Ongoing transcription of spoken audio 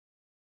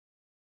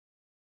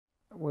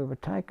we were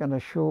taken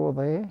ashore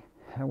there,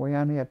 and we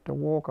only had to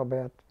walk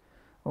about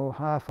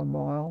half a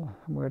mile.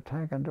 We were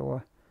taken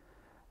to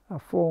a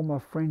former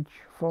French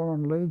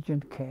Foreign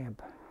Legion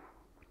camp,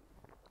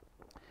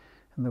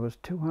 and there was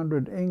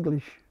 200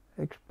 English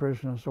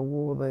ex-prisoners of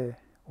war there,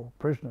 or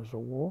prisoners of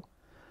war,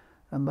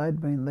 and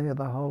they'd been there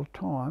the whole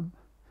time,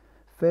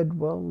 fed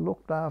well,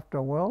 looked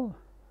after well,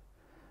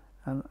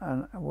 and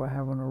were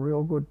having a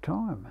real good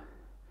time.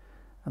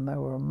 And they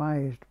were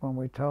amazed when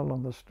we told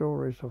them the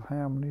stories of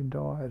how many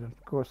died. And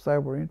of course they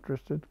were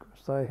interested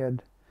because they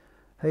had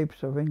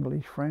heaps of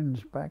English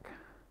friends back.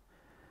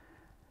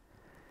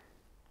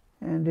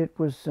 And it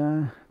was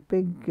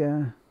big,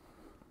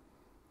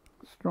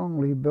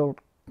 strongly built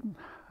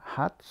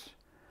huts,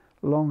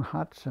 long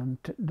huts and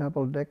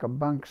double-decker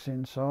bunks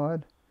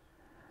inside.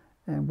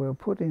 And we were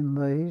put in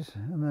these,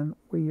 and then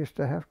we used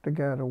to have to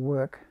go to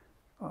work,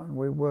 and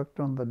we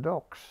worked on the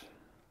docks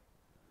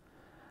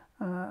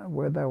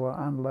where they were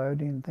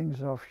unloading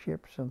things off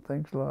ships and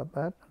things like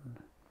that. And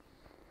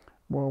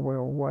while we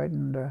were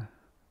waiting to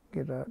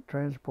get a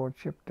transport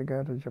ship to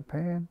go to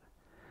Japan,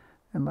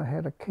 and they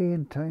had a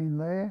canteen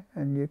there,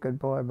 and you could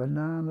buy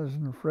bananas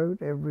and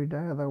fruit every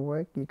day of the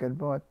week. You could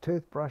buy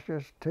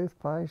toothbrushes,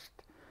 toothpaste,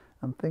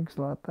 and things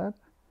like that.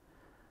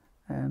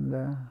 And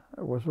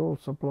it was all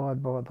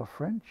supplied by the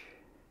French.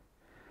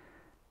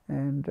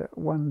 And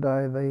one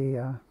day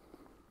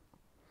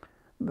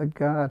the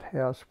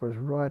guardhouse was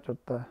right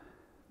at the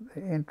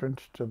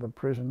entrance to the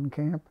prison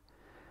camp,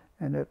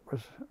 and it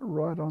was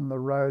right on the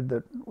road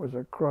that was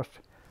across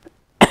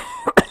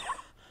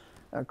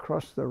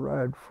the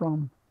road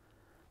from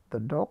the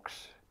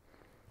docks.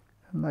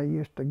 And they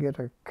used to get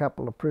a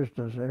couple of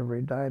prisoners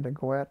every day to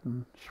go out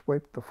and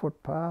sweep the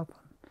footpath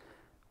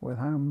with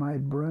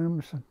homemade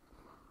brooms.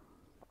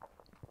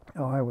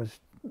 I was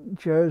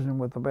chosen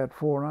with about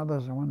 4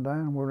 others one day,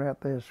 and we were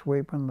out there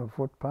sweeping the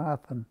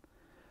footpath, and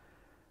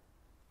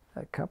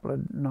a couple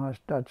of nice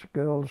Dutch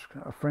girls,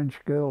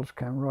 French girls,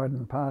 came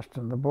riding past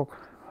in the book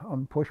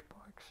on push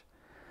bikes,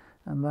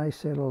 and they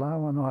said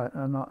hello,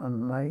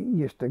 and they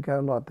used to go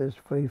like this,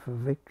 V for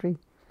victory,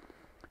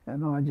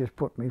 and I just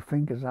put my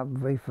fingers up,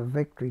 V for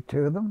victory,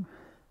 to them,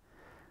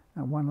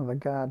 and one of the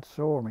guards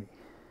saw me,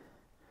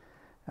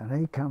 and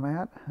he come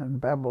out and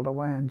babbled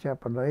away in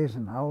Japanese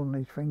and holding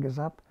his fingers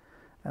up,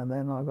 and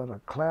then I got a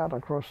clout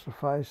across the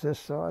face this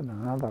side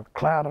and another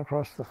clout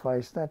across the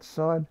face that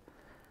side.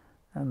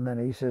 And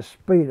then he says,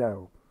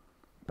 Speedo,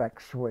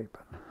 back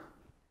sweeping.